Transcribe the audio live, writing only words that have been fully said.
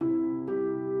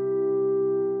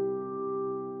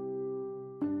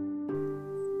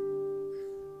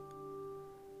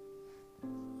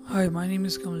Hi, my name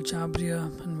is Kamal Chabria,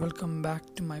 and welcome back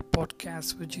to my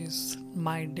podcast, which is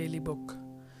my daily book.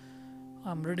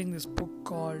 I'm reading this book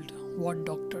called What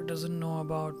Doctor Doesn't Know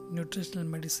About Nutritional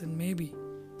Medicine May Be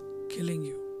Killing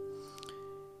You.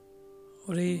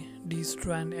 Ray D.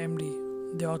 Strand,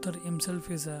 MD. The author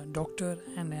himself is a doctor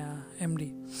and a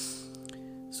MD.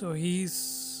 So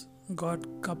he's got a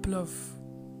couple of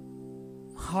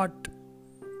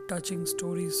heart-touching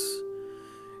stories.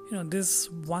 This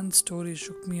one story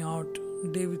shook me out,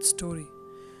 David's story,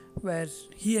 where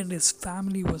he and his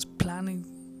family was planning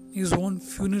his own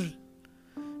funeral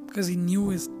because he knew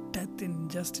his death in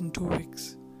 2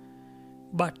 weeks.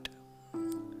 But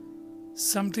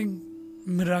something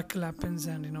miracle happens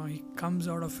and he comes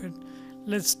out of it.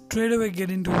 Let's straight away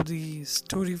get into the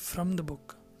story from the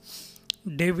book.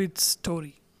 David's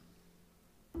story.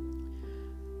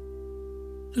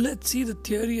 Let's see the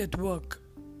theory at work.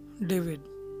 David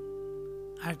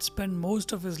had spent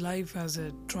most of his life as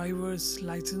a driver's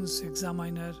license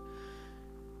examiner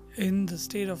in the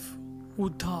state of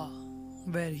Utah,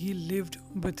 where he lived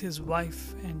with his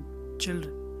wife and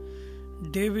children.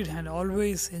 David had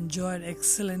always enjoyed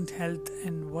excellent health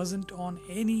and wasn't on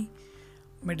any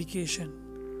medication.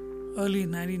 Early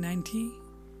in 1990,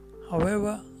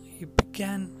 however, he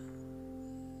began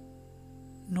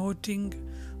noting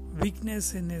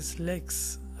weakness in his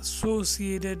legs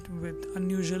associated with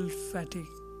unusual fatigue.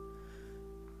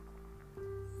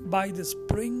 By the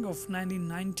spring of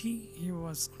 1990, he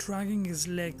was dragging his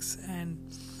legs and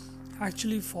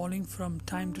actually falling from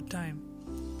time to time.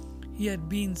 He had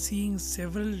been seeing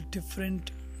several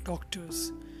different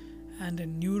doctors, and a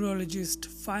neurologist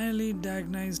finally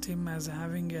diagnosed him as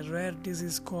having a rare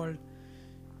disease called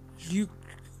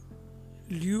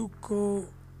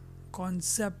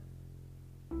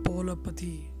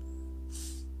leukoencephalopathy.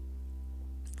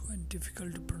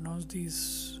 Difficult to pronounce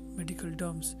these medical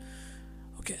terms.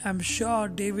 I'm sure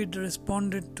David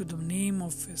responded to the name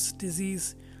of his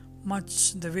disease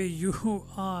much the way you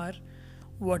are.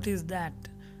 What is that?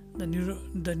 The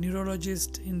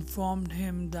neurologist informed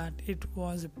him that it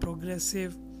was a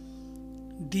progressive,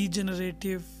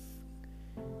 degenerative,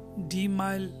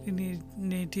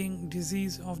 demyelinating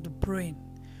disease of the brain,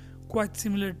 quite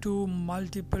similar to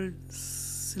multiple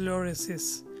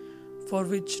sclerosis, for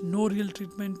which no real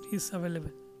treatment is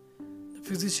available. The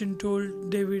physician told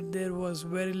David there was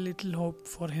very little hope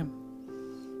for him.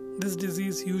 This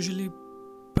disease usually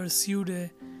pursued a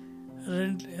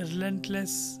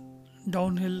relentless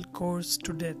downhill course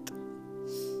to death.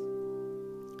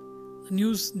 The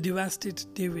news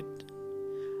devastated David.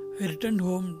 He returned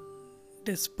home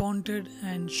despondent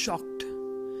and shocked.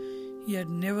 He had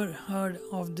never heard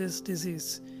of this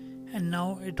disease, and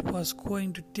now it was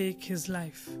going to take his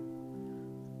life.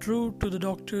 True to the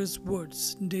doctor's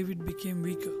words, David became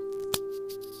weaker.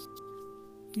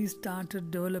 He started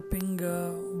developing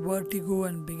vertigo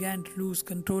and began to lose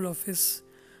control of his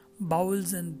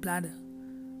bowels and bladder.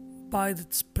 By the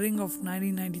spring of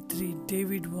 1993,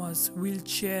 David was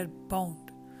wheelchair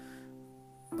bound.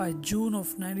 By June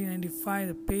of 1995,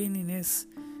 the pain in his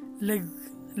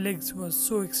legs was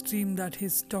so extreme that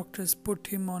his doctors put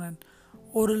him on an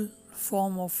oral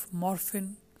form of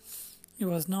morphine. He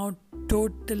was now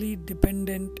totally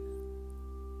dependent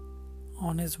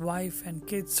on his wife and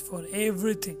kids for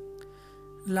everything.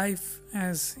 Life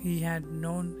as he had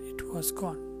known it was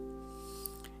gone.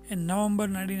 In November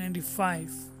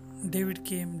 1995, David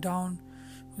came down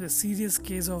with a serious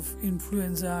case of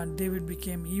influenza. David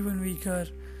became even weaker,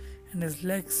 and his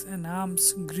legs and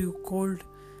arms grew cold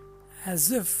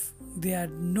as if they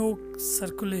had no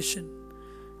circulation.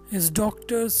 His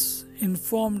doctors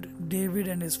informed David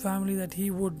and his family that he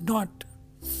would not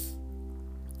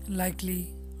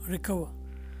likely recover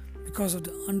because of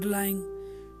the underlying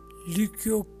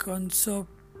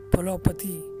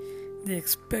leukoencephalopathy. They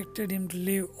expected him to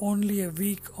live only a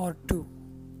week or two.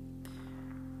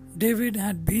 David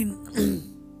had been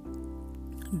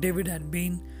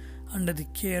under the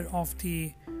care of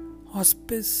the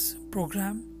hospice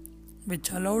program,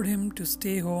 which allowed him to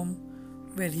stay home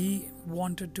where he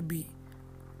wanted to be.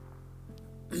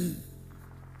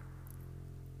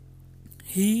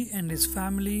 He and his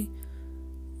family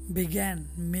began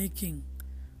making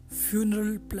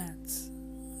funeral plans.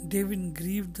 David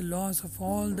grieved the loss of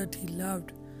all that he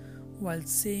loved while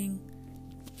saying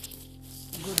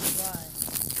goodbye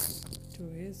to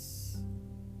his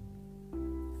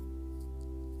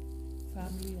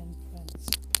family and friends.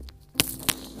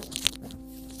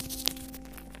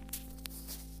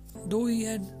 Though he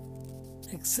had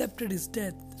accepted his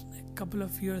death a couple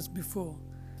of years before,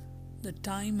 the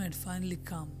time had finally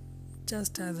come,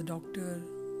 just as the doctor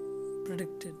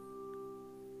predicted.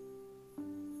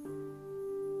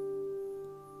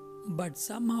 But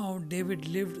somehow David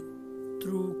lived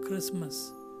through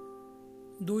Christmas.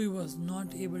 Though he was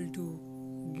not able to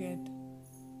get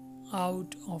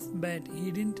out of bed,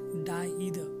 he didn't die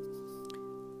either.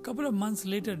 A couple of months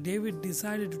later, David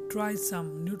decided to try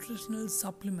some nutritional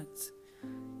supplements.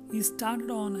 He started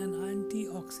on an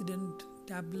antioxidant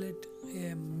tablet,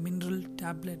 a mineral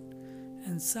tablet,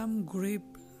 and some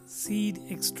grape seed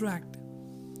extract.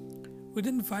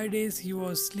 Within 5 days, he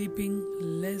was sleeping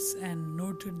less and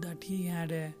noted that he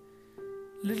had a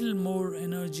little more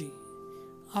energy.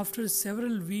 After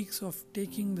several weeks of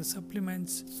taking the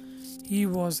supplements, he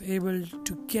was able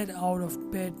to get out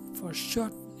of bed for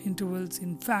short intervals.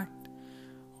 In fact,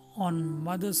 on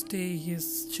Mother's Day,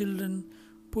 his children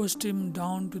pushed him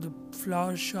down to the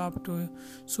flower shop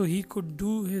so he could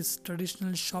do his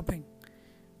traditional shopping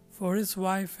for his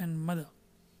wife and mother.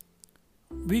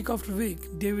 Week after week,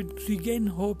 David regained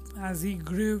hope as he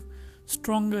grew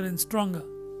stronger and stronger.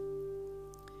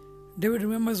 David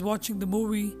remembers watching the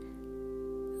movie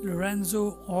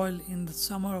Lorenzo Oil in the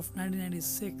summer of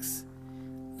 1996.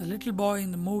 The little boy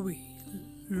in the movie,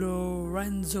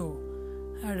 Lorenzo,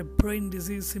 had a brain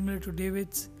disease similar to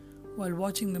David's. While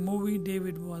watching the movie,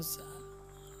 David was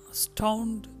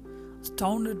astounded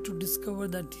to discover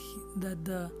that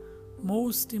the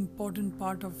most important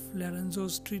part of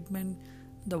Lorenzo's treatment,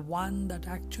 the one that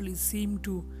actually seemed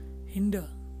to hinder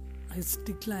his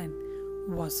decline,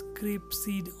 was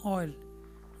grapeseed oil.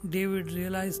 David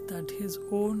realized that his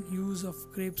own use of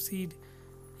grapeseed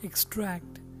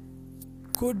extract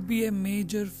could be a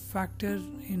major factor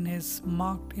in his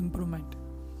marked improvement.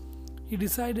 He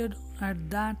decided at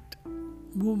that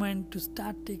moment to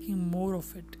start taking more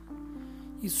of it.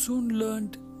 He soon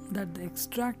learned that the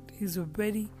extract is a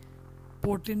very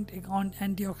potent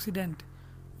antioxidant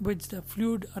which the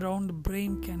fluid around the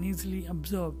brain can easily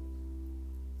absorb.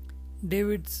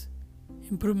 David's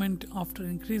improvement after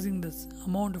increasing the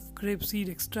amount of grapeseed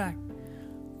extract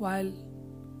while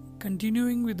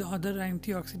continuing with the other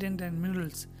antioxidant and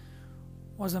minerals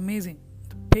was amazing.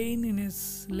 The pain in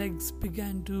his legs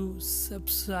began to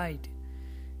subside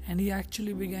and he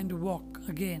actually began to walk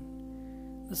again.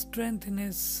 The strength in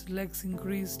his legs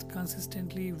increased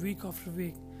consistently week after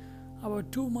week.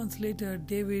 About 2 months later,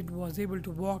 David was able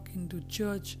to walk into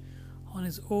church on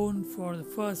his own for the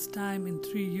first time in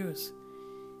 3 years.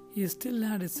 He still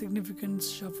had a significant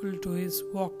shuffle to his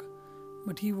walk,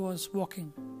 but he was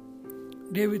walking.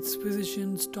 David's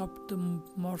physician stopped the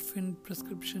morphine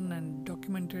prescription and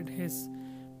documented his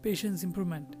patient's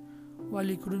improvement. While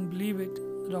he couldn't believe it,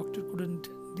 the doctor couldn't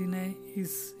deny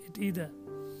it either.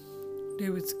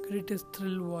 David's greatest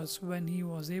thrill was when he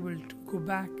was able to go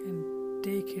back and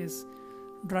take his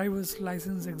driver's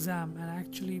license exam and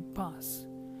actually pass.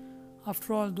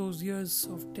 After all those years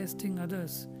of testing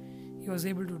others, he was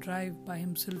able to drive by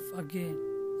himself again.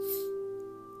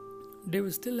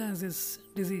 David still has his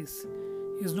disease.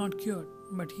 He is not cured,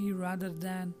 but he, rather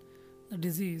than the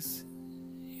disease,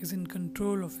 is in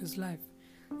control of his life.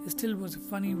 He still was a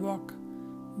funny walk,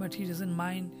 but he doesn't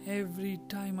mind. Every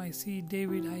time I see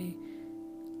David, I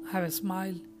have a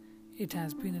smile. It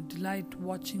has been a delight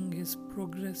watching his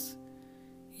progress.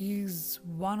 He is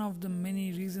one of the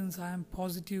many reasons I am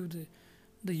positive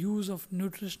the use of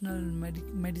nutritional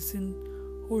medicine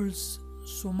holds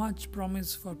so much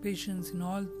promise for patients in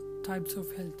all types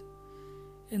of health.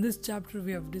 In this chapter,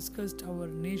 we have discussed our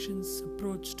nation's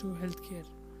approach to healthcare.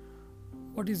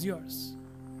 What is yours?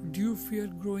 Do you fear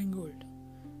growing old?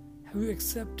 Have you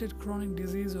accepted chronic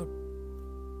disease or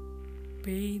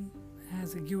pain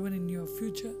as a given in your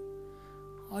future?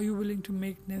 Are you willing to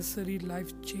make necessary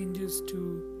life changes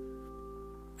to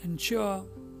ensure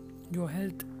your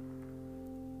health?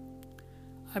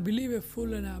 I believe a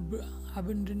full and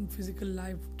abundant physical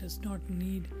life does not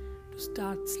need to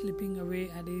start slipping away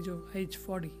at age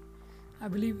 40. I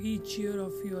believe each year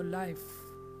of your life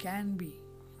can be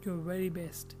your very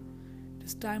best. It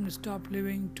is time to stop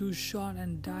living too short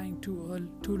and dying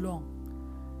too long.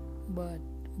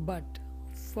 But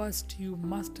first you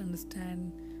must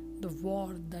understand the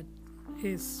war that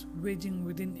is waging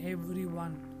within every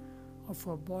one of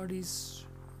our bodies.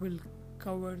 Will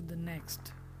cover the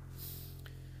next.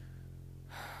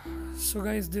 So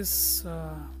guys, this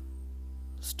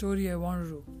story I wanted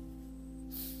to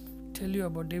tell you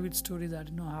about David's story,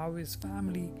 that how his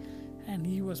family and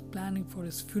he was planning for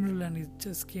his funeral and he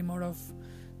just came out of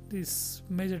this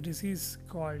major disease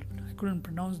called, I couldn't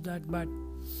pronounce that, but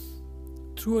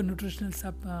through a nutritional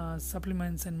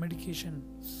supplements and medication.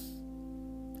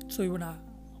 So even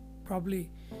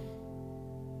probably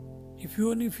if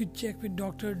you check with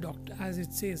doctor as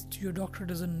it says, your doctor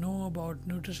doesn't know about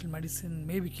nutritional medicine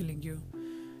may be killing you.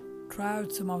 try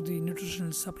out some of the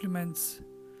nutritional supplements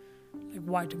like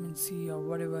vitamin C or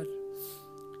whatever.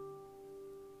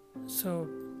 So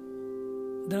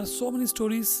there are so many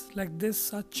stories like this,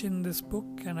 such in this book,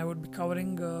 and I would be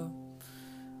covering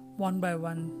one by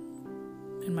one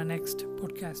in my next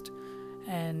podcast.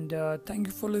 And thank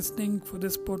you for listening for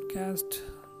this podcast.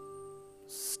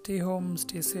 Stay home,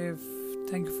 stay safe.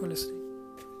 Thank you for listening.